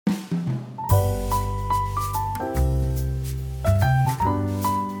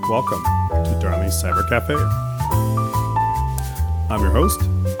welcome to Darnley's Cyber Cafe. I'm your host,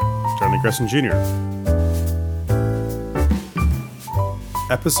 Darnley Gresson Jr.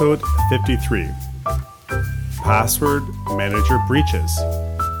 Episode 53, Password Manager Breaches.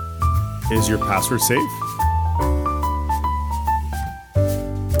 Is your password safe?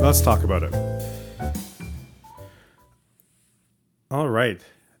 Let's talk about it. All right.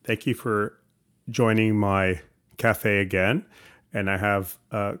 Thank you for joining my cafe again. And I have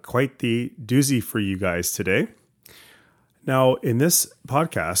quite the doozy for you guys today. Now, in this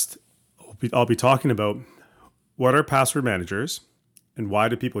podcast, I'll be talking about what are password managers and why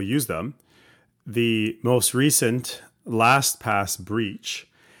do people use them, the most recent LastPass breach,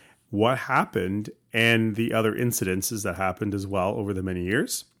 what happened, and the other incidences that happened as well over the many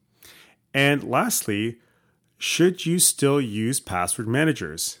years. And lastly, should you still use password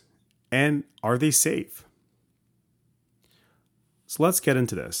managers? And are they safe? So let's get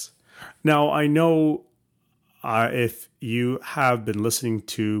into this. Now, I know if you have been listening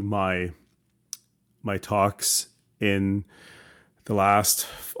to my talks in the last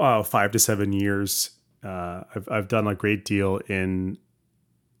 5 to 7 years, I've done a great deal in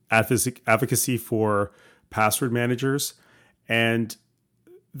advocacy for password managers. And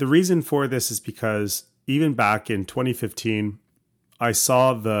the reason for this is because even back in 2015, I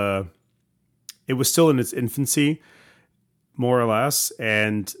saw it was still in its infancy, more or less,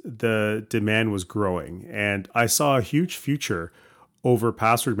 and the demand was growing. And I saw a huge future over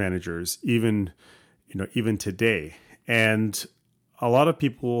password managers, even today. And a lot of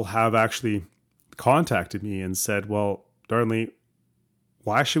people have actually contacted me and said, well, Darnley,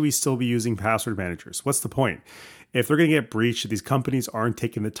 why should we still be using password managers? What's the point? If they're going to get breached, these companies aren't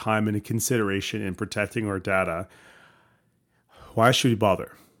taking the time into consideration in protecting our data, why should we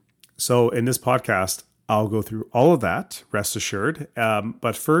bother? So in this podcast, I'll go through all of that, rest assured.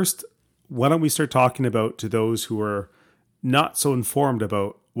 But first, why don't we start talking about to those who are not so informed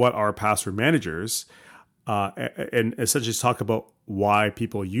about what are password managers, and essentially talk about why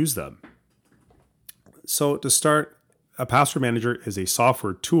people use them. So to start, a password manager is a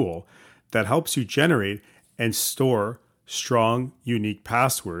software tool that helps you generate and store strong, unique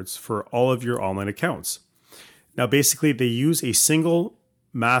passwords for all of your online accounts. Now, basically, they use a single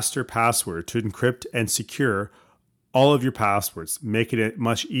master password to encrypt and secure all of your passwords, making it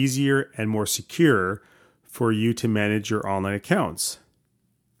much easier and more secure for you to manage your online accounts.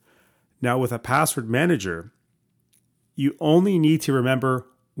 Now, with a password manager, you only need to remember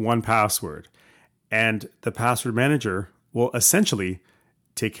one password, and the password manager will essentially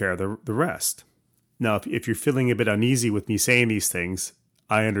take care of the rest. Now, if you're feeling a bit uneasy with me saying these things,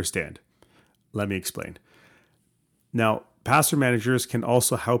 I understand. Let me explain. Now, password managers can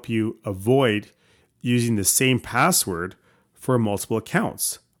also help you avoid using the same password for multiple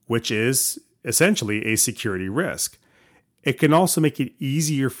accounts, which is essentially a security risk. It can also make it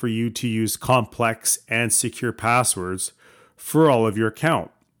easier for you to use complex and secure passwords for all of your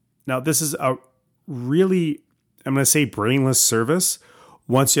account. Now, this is a really, I'm going to say, brainless service.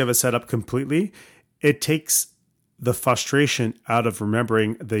 Once you have it set up completely, it takes the frustration out of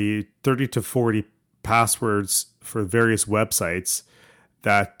remembering the 30 to 40 passwords for various websites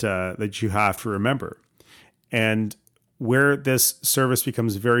that you have to remember. And where this service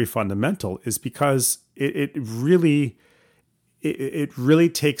becomes very fundamental is because it really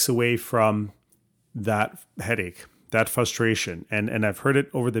takes away from that headache, that frustration. And I've heard it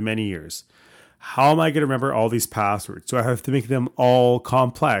over the many years. How am I going to remember all these passwords? Do I have to make them all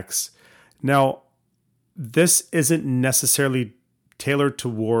complex? Now, this isn't necessarily tailored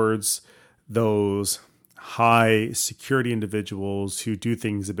towards those high security individuals who do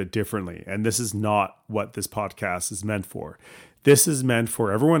things a bit differently. And this is not what this podcast is meant for. This is meant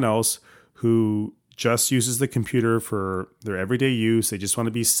for everyone else who just uses the computer for their everyday use. They just want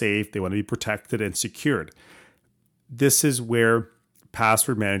to be safe. They want to be protected and secured. This is where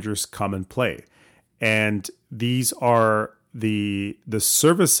password managers come and play. And these are the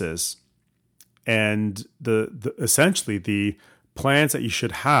services and the essentially the plans that you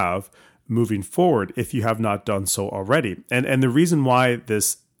should have moving forward if you have not done so already. And the reason why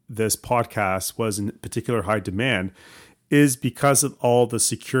this podcast was in particular high demand is because of all the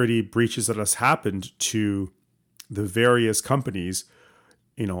security breaches that has happened to the various companies,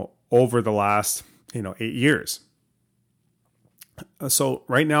 over the last, 8 years. So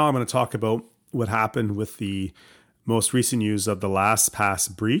right now I'm going to talk about what happened with the most recent news of the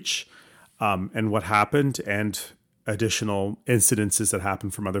LastPass breach, and what happened and additional incidences that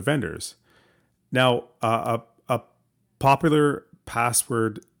happened from other vendors. Now, a popular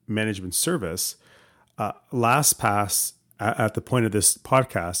password management service, LastPass at the point of this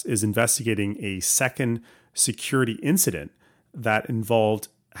podcast, is investigating a second security incident that involved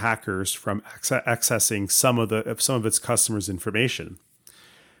hackers from accessing some of its customers' information.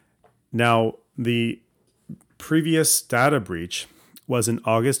 Now, the previous data breach was in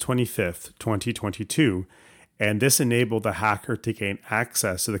August 25th, 2022, and this enabled the hacker to gain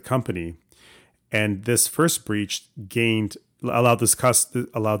access to the company. And this first breach allowed this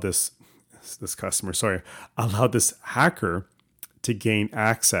hacker to gain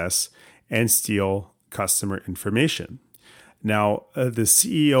access and steal customer information. Now, the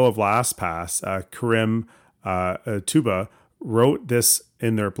CEO of LastPass, Karim Touba, wrote this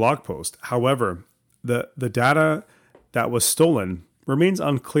in their blog post. However, the data that was stolen remains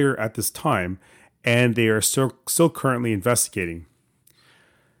unclear at this time, and they are still currently investigating.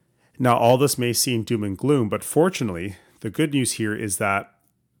 Now, all this may seem doom and gloom, but fortunately, the good news here is that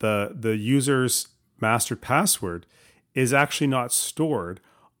the user's master password is actually not stored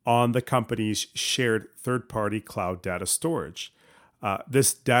on the company's shared third-party cloud data storage.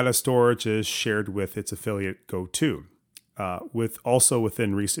 This data storage is shared with its affiliate GoTo.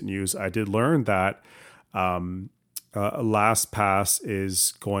 Within recent news, I did learn that LastPass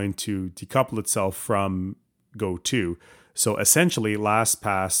is going to decouple itself from GoTo. So essentially,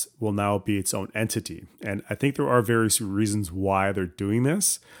 LastPass will now be its own entity. And I think there are various reasons why they're doing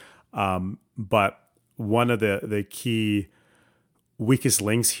this. But one of the key weakest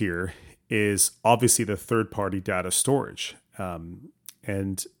links here is obviously the third-party data storage.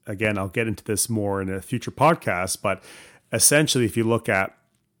 And again, I'll get into this more in a future podcast, but essentially, if you look at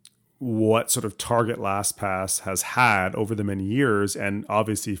what sort of target LastPass has had over the many years, and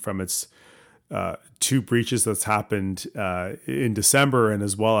obviously from its two breaches that's happened in December and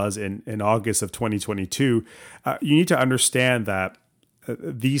as well as in August of 2022, you need to understand that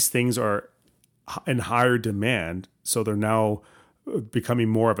these things are in higher demand. So they're now becoming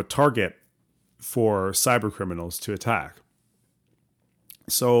more of a target for cyber criminals to attack.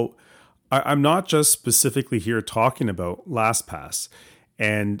 So I'm not just specifically here talking about LastPass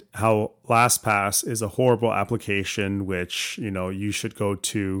and how LastPass is a horrible application, which, you should go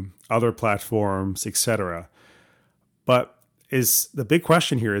to other platforms, etc. But the big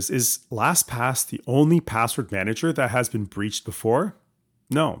question here is LastPass the only password manager that has been breached before?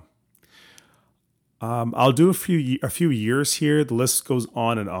 No. I'll do a few years here. The list goes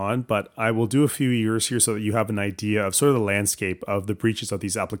on, but I will do a few years here so that you have an idea of sort of the landscape of the breaches of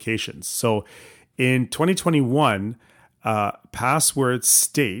these applications. So in 2021, Password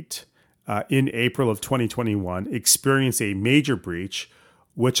State in April of 2021 experienced a major breach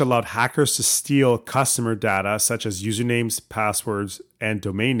which allowed hackers to steal customer data such as usernames, passwords, and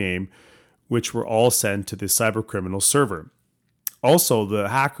domain name, which were all sent to the cybercriminal server. Also, the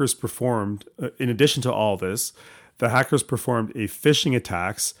hackers performed, in addition to all this, a phishing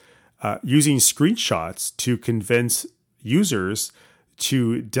attacks using screenshots to convince users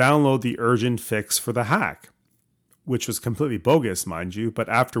to download the urgent fix for the hack, which was completely bogus, mind you, but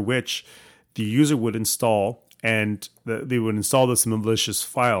after which the user would install this malicious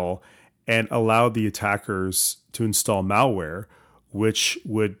file and allow the attackers to install malware, which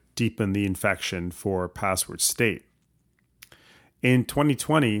would deepen the infection for Password State. In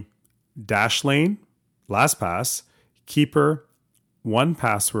 2020, Dashlane, LastPass, Keeper,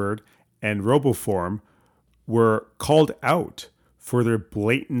 1Password, and RoboForm were called out for their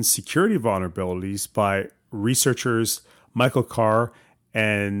blatant security vulnerabilities by researchers Michael Carr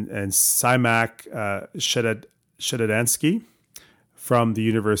and Simak Shedadansky from the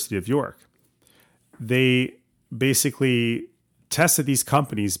University of York. They basically tested these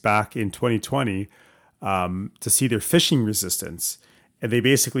companies back in 2020 to see their phishing resistance. And they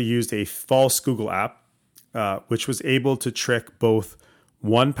basically used a false Google app, which was able to trick both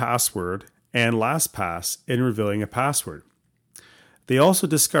 1Password and LastPass in revealing a password. They also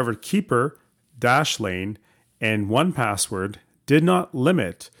discovered Keeper, Dashlane, and 1Password did not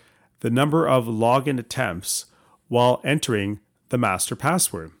limit the number of login attempts while entering the master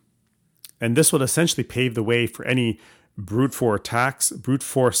password. And this would essentially pave the way for any brute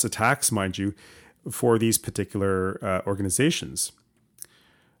force attacks, mind you, for these particular organizations.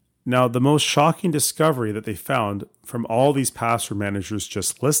 Now, the most shocking discovery that they found from all these password managers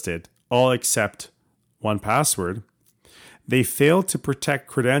just listed, all except 1Password, they failed to protect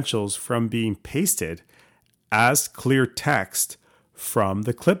credentials from being pasted as clear text from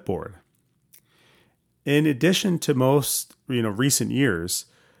the clipboard. In addition to most recent years,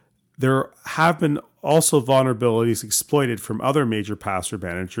 there have been also vulnerabilities exploited from other major password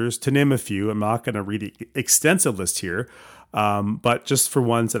managers. To name a few, I'm not going to read an extensive list here, But just for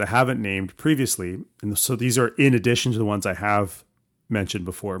ones that I haven't named previously, and so these are in addition to the ones I have mentioned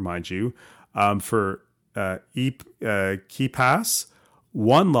before, mind you, for KeePass,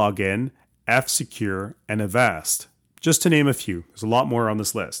 OneLogin, F-Secure, and Avast, just to name a few. There's a lot more on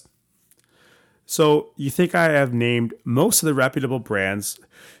this list. So you think I have named most of the reputable brands,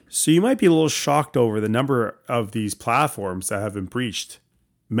 so you might be a little shocked over the number of these platforms that have been breached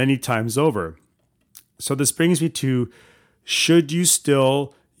many times over. So this brings me to, should you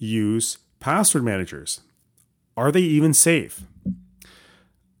still use password managers? Are they even safe?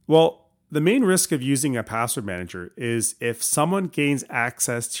 Well, the main risk of using a password manager is if someone gains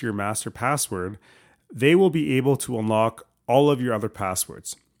access to your master password, they will be able to unlock all of your other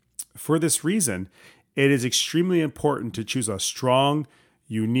passwords. For this reason, it is extremely important to choose a strong,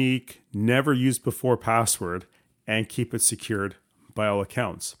 unique, never used before password and keep it secured by all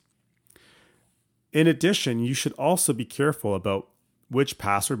accounts. In addition, you should also be careful about which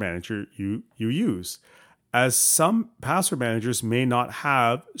password manager you use, as some password managers may not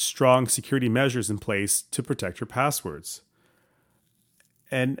have strong security measures in place to protect your passwords.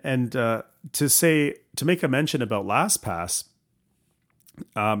 And to make a mention about LastPass,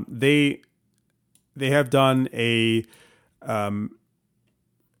 they have done a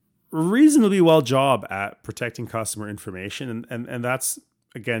reasonably well job at protecting customer information, and that's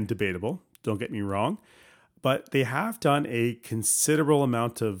again debatable. Don't get me wrong, but they have done a considerable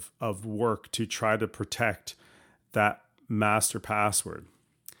amount of work to try to protect that master password.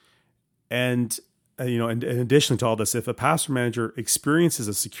 And and additionally to all this, if a password manager experiences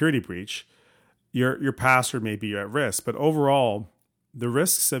a security breach, your password may be at risk. But overall, the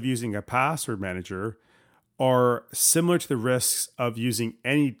risks of using a password manager are similar to the risks of using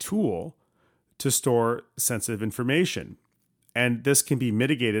any tool to store sensitive information. And this can be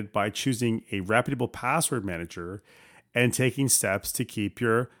mitigated by choosing a reputable password manager and taking steps to keep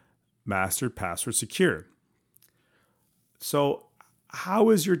your master password secure. So, how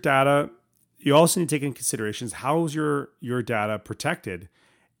is your data? You also need to take into considerations, how is your data protected?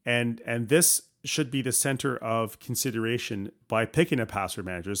 And this should be the center of consideration by picking a password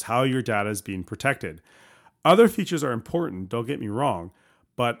manager, is how your data is being protected. Other features are important, don't get me wrong,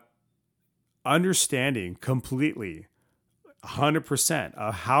 but understanding completely 100%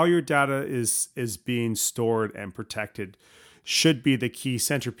 of how your data is being stored and protected should be the key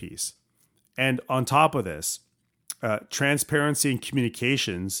centerpiece. And on top of this, transparency and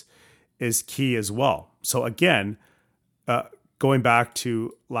communications is key as well. So again, going back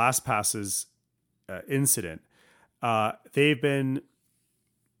to LastPass's incident, they've been,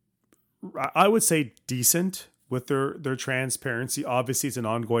 I would say, decent with their transparency. Obviously, it's an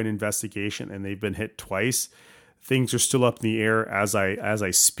ongoing investigation, and they've been hit twice. Things are still up in the air as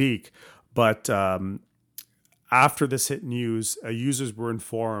I speak, but after this hit news, users were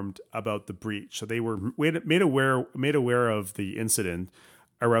informed about the breach, so they were made aware of the incident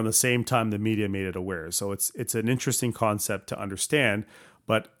around the same time the media made it aware. So it's an interesting concept to understand,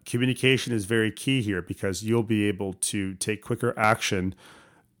 but communication is very key here because you'll be able to take quicker action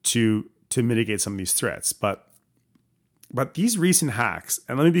to mitigate some of these threats. But these recent hacks,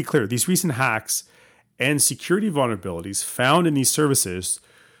 and let me be clear, these recent hacks and security vulnerabilities found in these services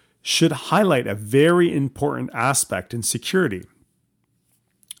should highlight a very important aspect in security.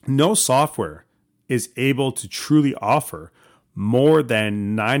 No software is able to truly offer more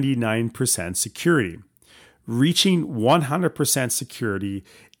than 99% security. Reaching 100% security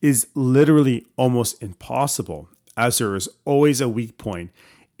is literally almost impossible, as there is always a weak point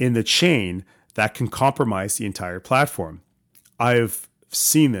in the chain that can compromise the entire platform. I've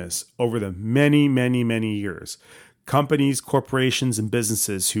seen this over the many, many, many years. Companies, corporations, and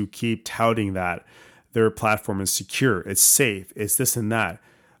businesses who keep touting that their platform is secure, it's safe, it's this and that,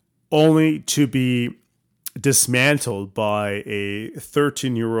 only to be dismantled by a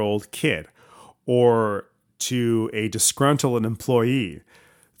 13-year-old kid or to a disgruntled employee.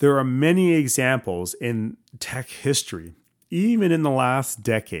 There are many examples in tech history, even in the last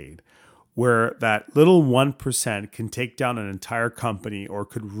decade, where that little 1% can take down an entire company or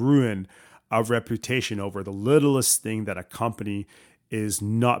could ruin a reputation over the littlest thing that a company is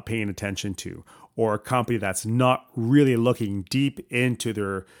not paying attention to, or a company that's not really looking deep into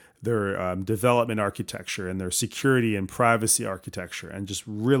their development architecture and their security and privacy architecture, and just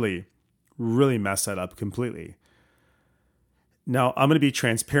really, really mess that up completely. Now, I'm going to be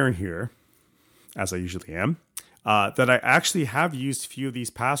transparent here, as I usually am, that I actually have used a few of these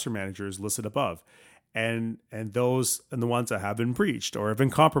password managers listed above, and the ones that have been breached or have been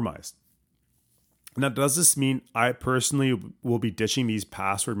compromised. Now, does this mean I personally will be ditching these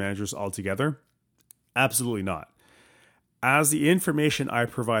password managers altogether? Absolutely not. as the information I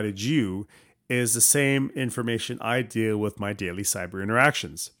provided you is the same information I deal with my daily cyber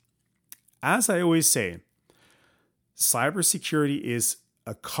interactions. As I always say, cybersecurity is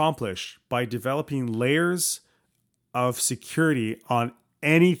accomplished by developing layers of security on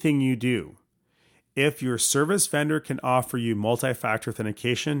anything you do. If your service vendor can offer you multi-factor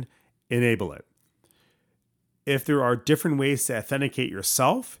authentication, enable it. If there are different ways to authenticate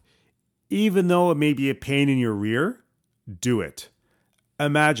yourself, even though it may be a pain in your rear, do it.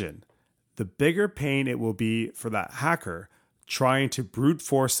 Imagine the bigger pain it will be for that hacker trying to brute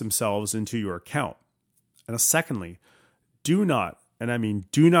force themselves into your account. And secondly, do not, and I mean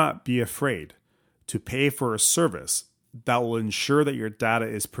do not be afraid to pay for a service that will ensure that your data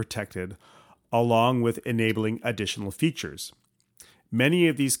is protected along with enabling additional features. Many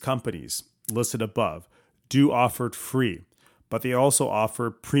of these companies listed above do offer it free, but they also offer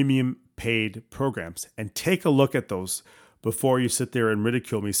premium paid programs. And take a look at those before you sit there and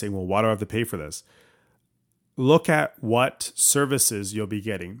ridicule me saying, well, why do I have to pay for this? Look at what services you'll be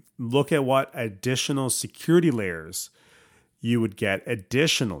getting. Look at what additional security layers you would get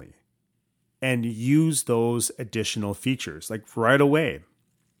additionally and use those additional features like right away.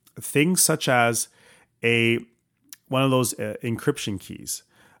 Things such as one of those encryption keys.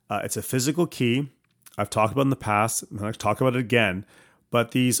 It's a physical key. I've talked about it in the past. I'm going to talk about it again.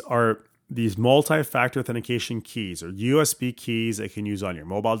 But these multi-factor authentication keys or USB keys that you can use on your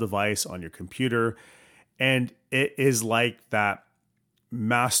mobile device, on your computer. And it is like that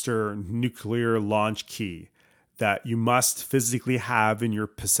master nuclear launch key that you must physically have in your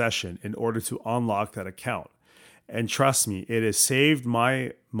possession in order to unlock that account. And trust me, it has saved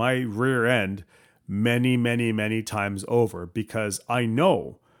my rear end many, many, many times over because I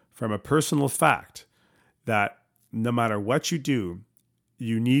know from a personal fact that no matter what you do,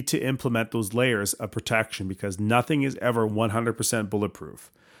 you need to implement those layers of protection because nothing is ever 100%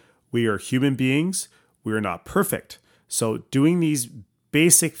 bulletproof. We are human beings. We are not perfect. So doing these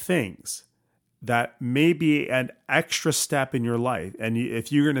basic things that may be an extra step in your life, and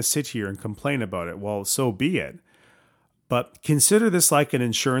if you're going to sit here and complain about it, well, so be it. But consider this like an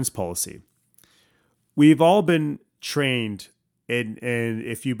insurance policy. We've all been trained and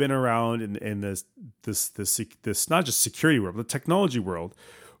if you've been around in this not just security world, but the technology world,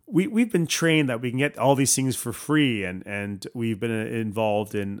 we've been trained that we can get all these things for free, and we've been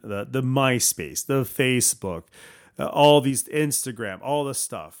involved in the MySpace, the Facebook, all these Instagram, all this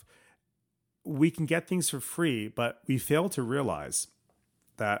stuff. We can get things for free, but we fail to realize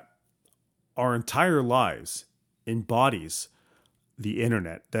that our entire lives embodies the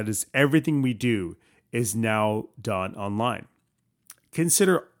internet. That is, everything we do is now done online.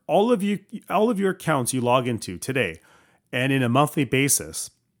 Consider all of your accounts you log into today and in a monthly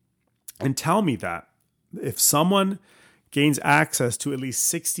basis, and tell me that if someone gains access to at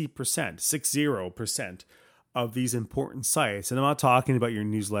least 60% of these important sites, and I'm not talking about your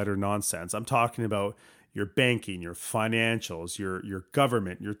newsletter nonsense, I'm talking about your banking, your financials, your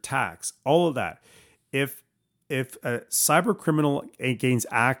government, your tax, all of that. If a cyber criminal gains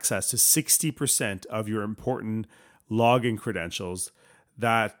access to 60% of your important login credentials,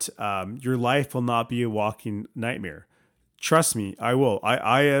 that your life will not be a walking nightmare. Trust me, I will.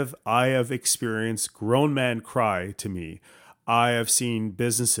 I have experienced grown men cry to me. I have seen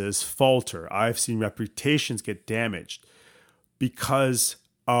businesses falter. I've seen reputations get damaged because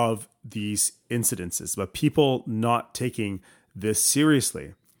of these incidences, but people not taking this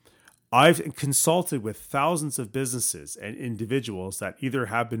seriously. I've consulted with thousands of businesses and individuals that either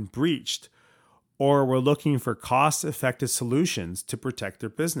have been breached or were looking for cost-effective solutions to protect their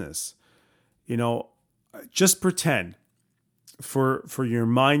business. You know, just pretend for your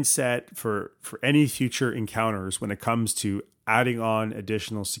mindset for any future encounters when it comes to adding on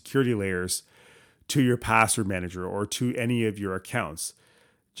additional security layers to your password manager or to any of your accounts.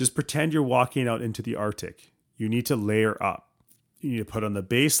 Just pretend you're walking out into the Arctic. You need to layer up. You need to put on the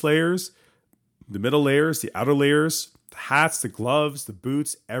base layers, the middle layers, the outer layers, the hats, the gloves, the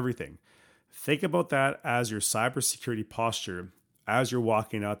boots, everything. Think about that as your cybersecurity posture as you're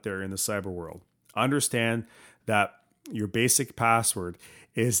walking out there in the cyber world. Understand that your basic password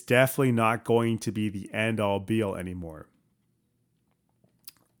is definitely not going to be the end-all be-all anymore.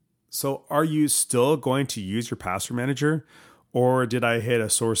 So are you still going to use your password manager, or did I hit a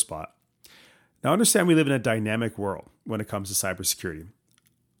sore spot? Now understand we live in a dynamic world when it comes to cybersecurity.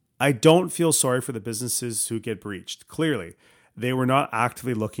 I don't feel sorry for the businesses who get breached. Clearly, they were not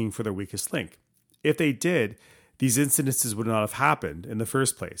actively looking for their weakest link. If they did, these incidences would not have happened in the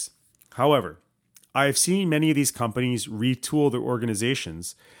first place. However, I have seen many of these companies retool their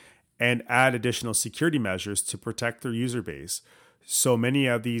organizations and add additional security measures to protect their user base. So many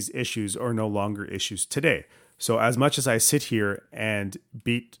of these issues are no longer issues today. So as much as I sit here and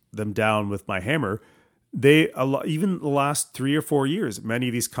beat them down with my hammer, even the last 3 or 4 years, many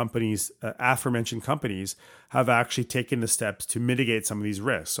of these companies, aforementioned companies, have actually taken the steps to mitigate some of these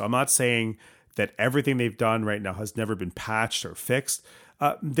risks. So I'm not saying that everything they've done right now has never been patched or fixed.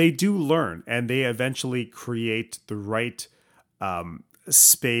 They do learn, and they eventually create the right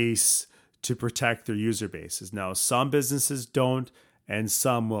space to protect their user bases. Now, some businesses don't, and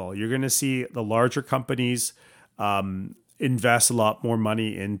some will. You're going to see the larger companies invest a lot more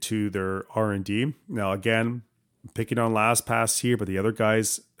money into their R&D. Now, again, picking on LastPass here, but the other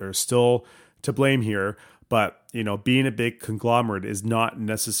guys are still to blame here. But, being a big conglomerate is not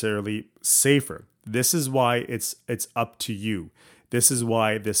necessarily safer. This is why it's up to you. This is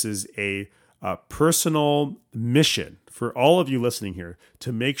why this is a personal mission for all of you listening here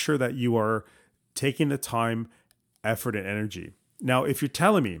to make sure that you are taking the time, effort, and energy. Now, if you're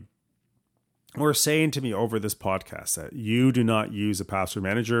telling me or saying to me over this podcast that you do not use a password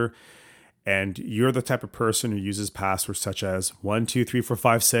manager and you're the type of person who uses passwords such as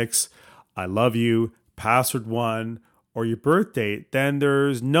 123456, I love you, password 1, or your birth date, then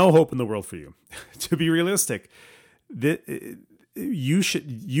there's no hope in the world for you. To be realistic,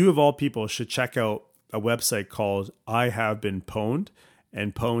 you of all people should check out a website called I Have Been Pwned,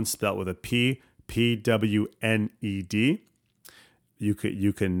 and pwned spelled with a P, Pwned.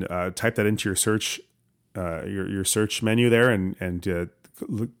 You can type that into your search your search menu there and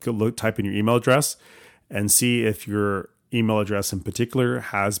type in your email address and see if your email address in particular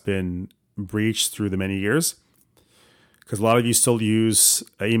has been breached through the many years. Because a lot of you still use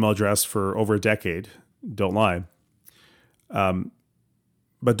an email address for over a decade. Don't lie.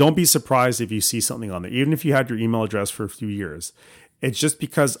 But don't be surprised if you see something on there, even if you had your email address for a few years. It's just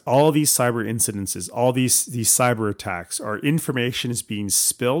because all these cyber incidences, all these cyber attacks, our information is being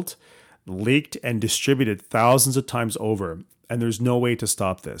spilled, leaked, and distributed thousands of times over. And there's no way to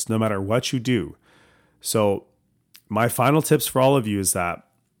stop this, no matter what you do. So my final tips for all of you is that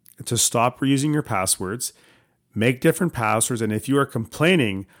to stop reusing your passwords, make different passwords. And if you are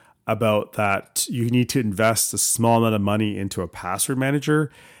complaining about that, you need to invest a small amount of money into a password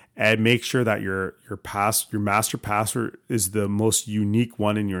manager and make sure that your master password is the most unique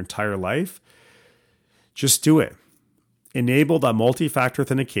one in your entire life. Just do it. Enable that multi-factor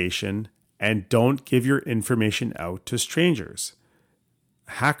authentication and don't give your information out to strangers.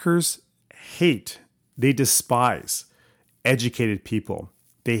 Hackers they despise educated people.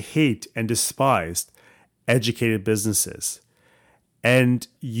 They hate and despise educated businesses. And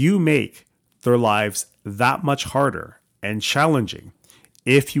you make their lives that much harder and challenging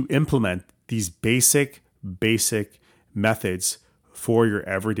if you implement these basic methods for your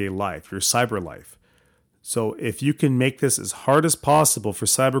everyday life, your cyber life. So if you can make this as hard as possible for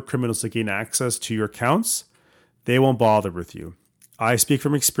cyber criminals to gain access to your accounts, they won't bother with you. I speak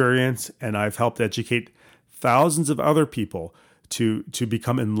from experience, and I've helped educate thousands of other people to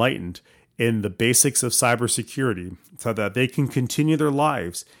become enlightened in the basics of cybersecurity so that they can continue their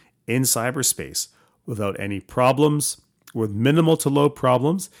lives in cyberspace without any problems, with minimal to low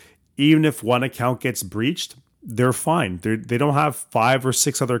problems. Even if one account gets breached, they're fine. They don't have 5 or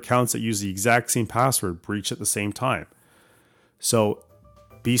 6 other accounts that use the exact same password breached at the same time. So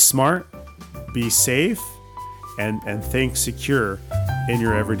be smart, be safe, and think secure in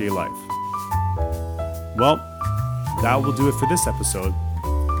your everyday life. Well, that will do it for this episode.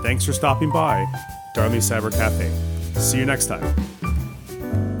 Thanks for stopping by Darnley Cyber Cafe. See you next time.